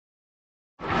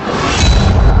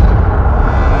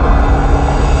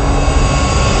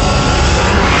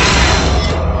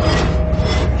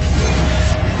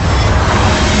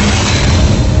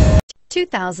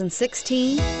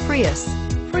2016 Prius.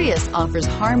 Prius offers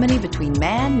harmony between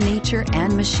man, nature,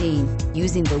 and machine.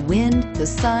 Using the wind, the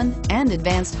sun, and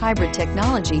advanced hybrid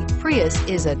technology, Prius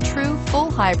is a true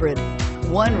full hybrid.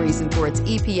 One reason for its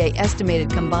EPA estimated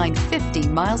combined 50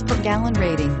 miles per gallon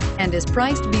rating and is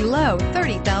priced below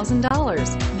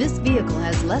 $30,000. This vehicle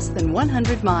has less than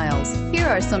 100 miles. Here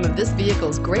are some of this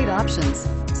vehicle's great options: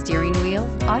 steering wheel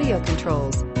audio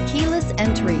controls, keyless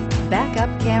entry, backup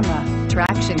camera,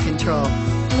 traction control,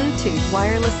 Bluetooth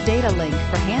wireless data link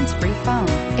for hands-free phone,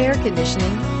 air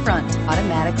conditioning, front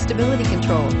automatic stability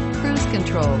control, cruise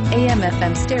control,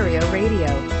 AM/FM stereo radio,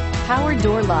 power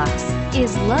door locks.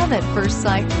 Is love at first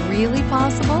sight really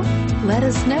possible? Let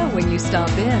us know when you stop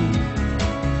in.